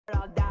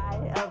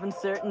of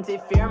uncertainty.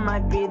 Fear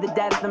might be the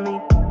death of me.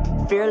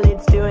 Fear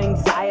leads to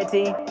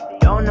anxiety.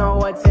 Don't know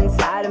what's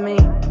inside of me.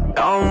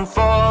 Don't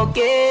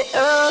forget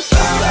about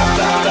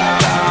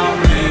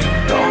me.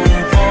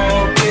 Don't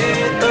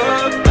forget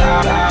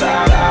about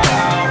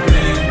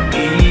me.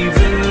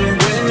 Even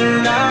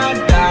when I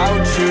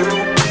doubt you,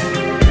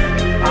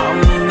 I'm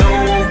no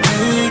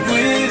good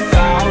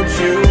without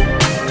you.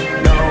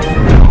 No,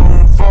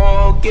 don't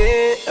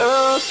forget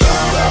about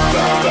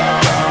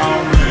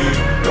me.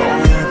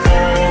 Don't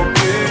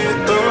forget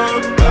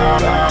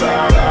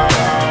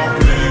about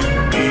me.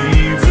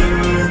 Even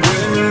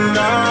when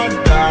I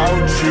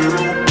doubt you,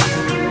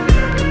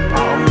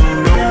 I'm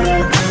no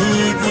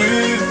good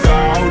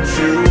without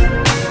you.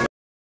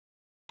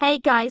 Hey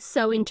guys,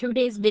 so in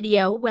today's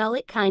video, well,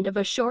 it kind of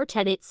a short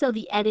edit, so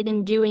the edit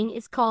I'm doing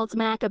is called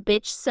Smack a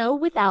Bitch. So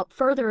without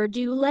further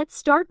ado, let's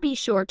start. Be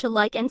sure to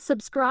like and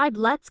subscribe.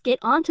 Let's get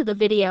on to the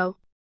video.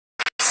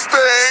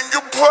 Stay in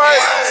your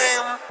place.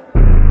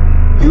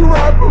 You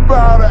rap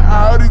about an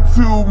Audi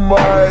too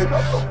much,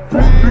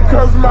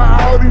 because my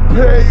Audi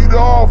paid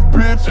off,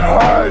 bitch.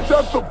 Hush.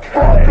 Shut the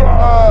fuck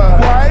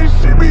up. Why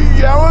she be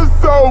yelling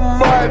so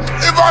much?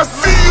 If I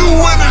see you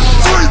in the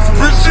streets,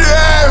 bitch, your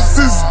ass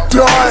is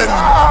done.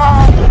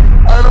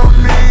 I don't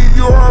need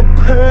your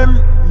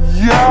opinion.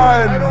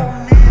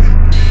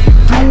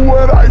 Do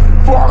what I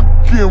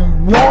fucking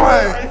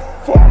want.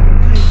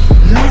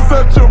 You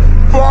such a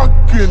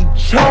fucking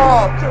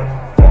chump.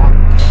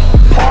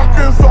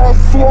 Pockets all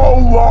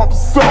swole up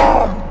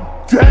some.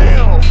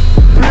 Damn,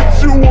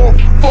 bitch, you a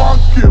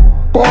fucking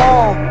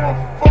bum.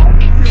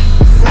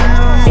 See,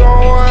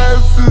 your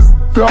ass is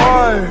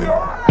done.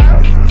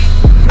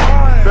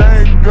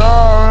 Thank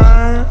God,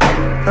 man.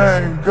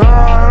 Thank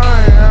God I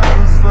ain't had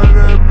to say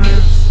that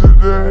bitch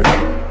today.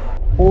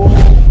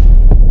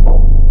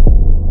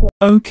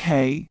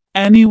 Okay,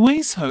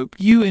 anyways, hope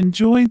you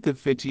enjoyed the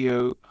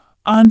video,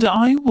 and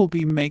I will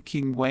be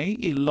making way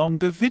along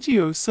the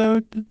video, so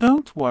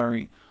don't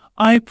worry.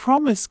 I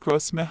promise,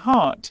 cross my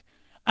heart,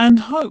 and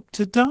hope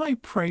to die,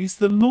 praise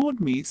the Lord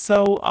me,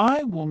 so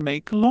I will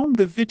make long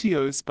the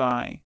videos.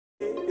 Bye.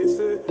 Et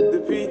ce,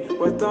 depuis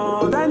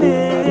autant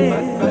d'années,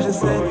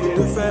 j'essaie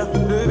de faire